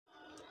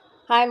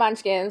Hi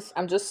Munchkins,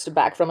 I'm just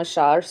back from a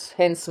shower,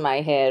 hence my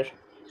hair.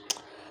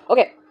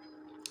 Okay,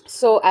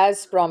 so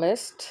as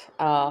promised,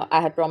 I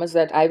had promised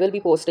that I will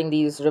be posting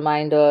these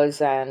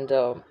reminders and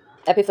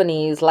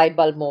epiphanies, light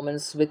bulb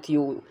moments with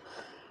you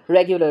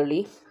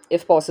regularly,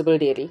 if possible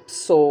daily.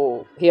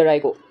 So here I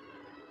go.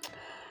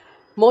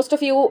 Most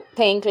of you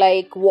think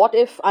like, what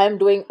if I'm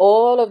doing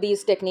all of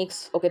these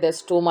techniques? Okay,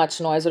 there's too much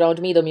noise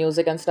around me, the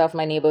music and stuff.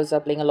 My neighbors are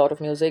playing a lot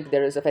of music.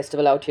 There is a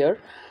festival out here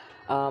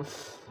um,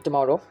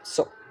 tomorrow.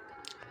 So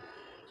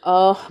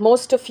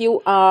most of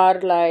you are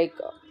like,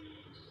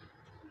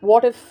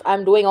 what if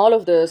I'm doing all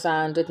of this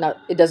and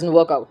it doesn't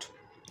work out,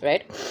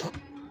 right?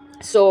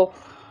 So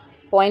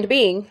point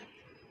being,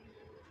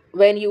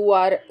 when you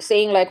are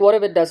saying like, what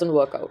if it doesn't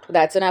work out,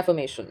 that's an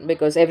affirmation,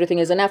 because everything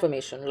is an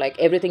affirmation. Like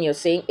everything you're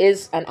saying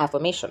is an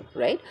affirmation,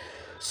 right?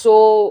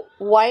 So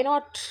why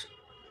not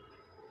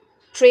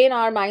train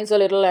our minds a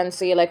little and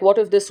say like, what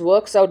if this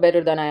works out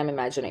better than I am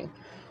imagining?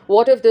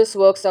 What if this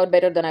works out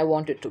better than I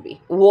want it to be?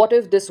 What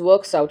if this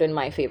works out in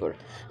my favor?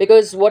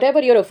 Because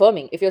whatever you're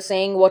affirming, if you're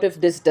saying what if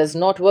this does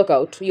not work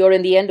out, you're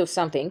in the end of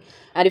something.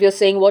 And if you're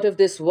saying what if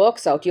this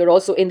works out, you're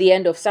also in the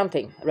end of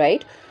something,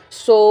 right?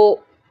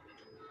 So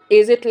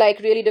is it like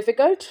really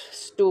difficult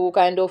to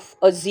kind of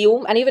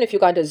assume? And even if you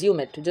can't assume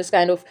it, just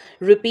kind of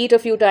repeat a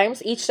few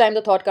times. Each time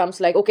the thought comes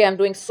like, okay, I'm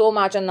doing so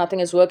much and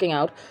nothing is working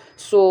out,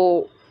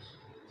 so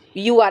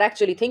you are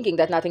actually thinking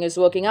that nothing is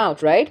working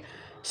out, right?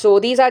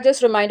 So these are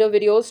just reminder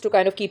videos to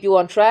kind of keep you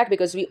on track,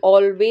 because we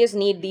always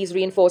need these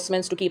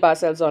reinforcements to keep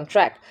ourselves on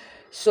track.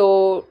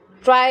 So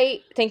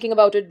try thinking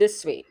about it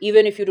this way.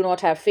 Even if you do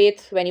not have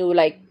faith, when you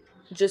like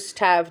just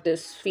have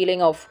this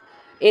feeling of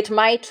it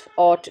might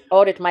or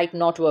it might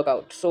not work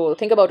out, so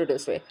think about it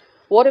this way: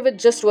 what if it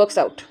just works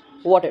out?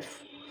 What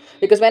if?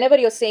 Because whenever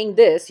you're saying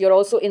this, you're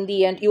also in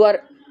the end, you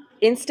are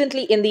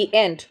instantly in the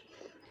end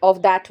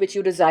of that which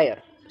you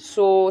desire.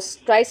 So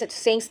try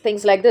saying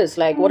things like this,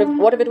 like, what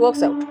if it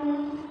works out?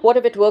 What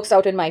if it works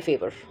out in my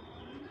favor?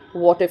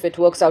 What if it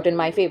works out in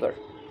my favor?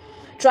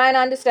 Try and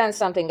understand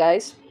something,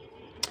 guys.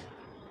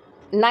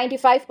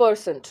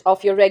 95%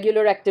 of your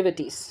regular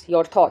activities,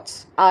 your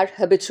thoughts, are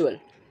habitual.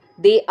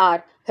 They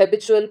are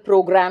habitual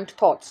programmed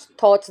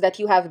thoughts that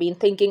you have been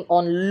thinking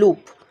on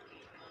loop.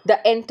 The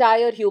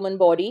entire human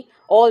body,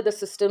 all the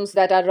systems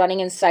that are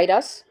running inside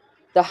us,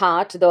 the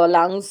heart, the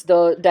lungs,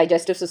 the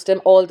digestive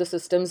system, all the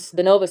systems,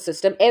 the nervous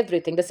system,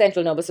 everything, the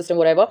central nervous system,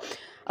 whatever.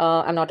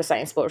 I'm not a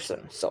science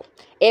person. So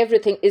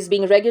everything is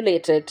being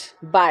regulated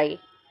by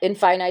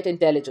infinite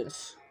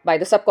intelligence, by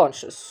the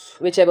subconscious,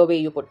 whichever way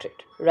you put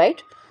it,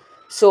 right?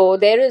 So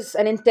there is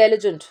an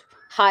intelligent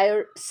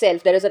higher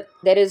self. There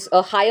is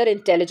a higher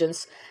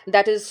intelligence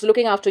that is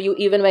looking after you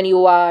even when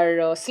you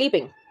are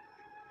sleeping,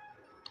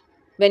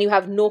 when you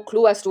have no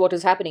clue as to what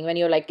is happening, when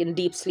you're like in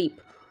deep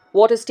sleep.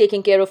 What is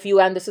taking care of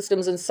you and the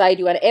systems inside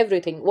you and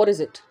everything? What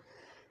is it?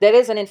 There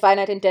is an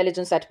infinite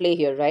intelligence at play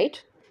here,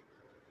 right?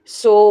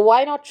 So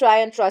why not try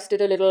and trust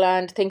it a little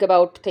and think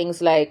about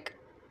things like,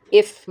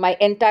 if my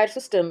entire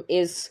system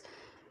is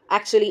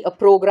actually a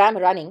program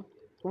running,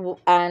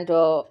 and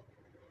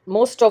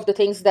most of the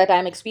things that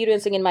I'm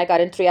experiencing in my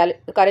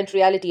current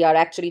reality are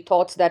actually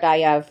thoughts that I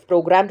have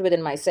programmed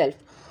within myself.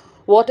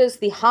 What is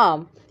the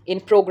harm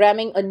in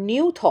programming a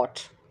new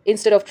thought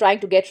instead of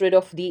trying to get rid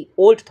of the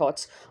old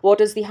thoughts?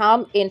 What is the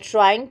harm in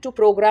trying to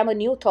program a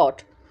new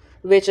thought,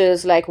 which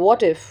is like,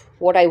 what if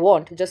what I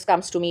want just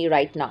comes to me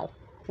right now?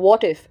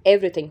 What if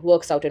everything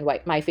works out in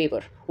my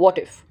favor? What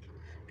if?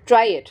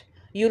 Try it.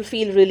 You'll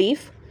feel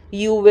relief.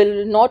 You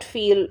will not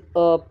feel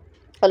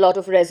a lot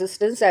of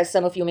resistance, as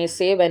some of you may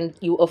say, when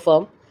you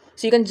affirm.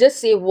 So you can just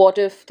say, what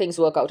if things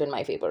work out in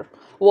my favor?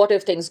 What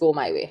if things go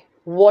my way?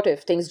 What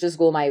if things just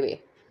go my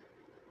way?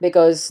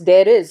 Because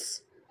there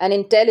is an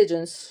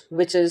intelligence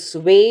which is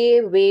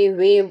way, way,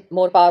 way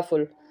more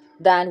powerful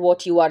than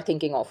what you are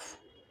thinking of.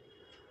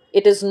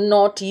 It is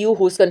not you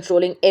who's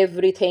controlling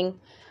everything.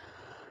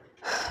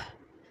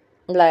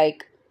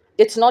 Like,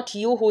 it's not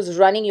you who's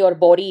running your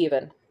body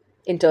even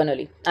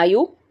internally. Are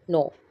you?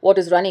 No. What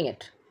is running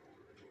it?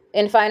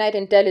 Infinite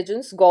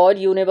intelligence, God,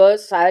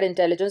 universe, higher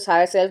intelligence,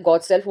 higher self,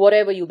 God self,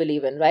 whatever you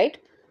believe in, right?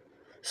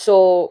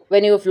 So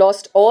when you've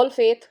lost all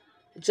faith,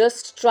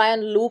 just try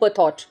and loop a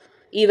thought,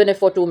 even if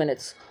for 2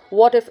 minutes.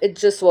 What if it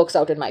just works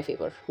out in my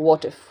favor?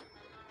 What if?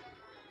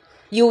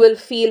 You will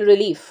feel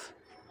relief,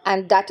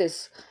 and that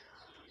is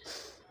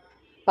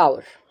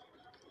power.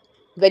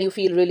 When you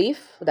feel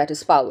relief, that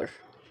is power.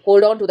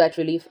 Hold on to that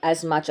relief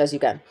as much as you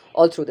can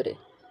all through the day.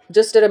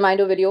 Just a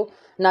reminder video,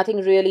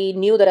 nothing really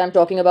new that I'm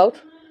talking about,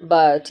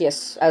 but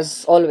yes,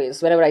 as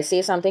always, whenever I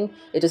say something,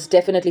 it is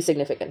definitely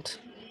significant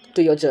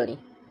to your journey.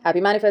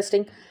 Happy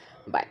manifesting.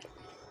 Bye.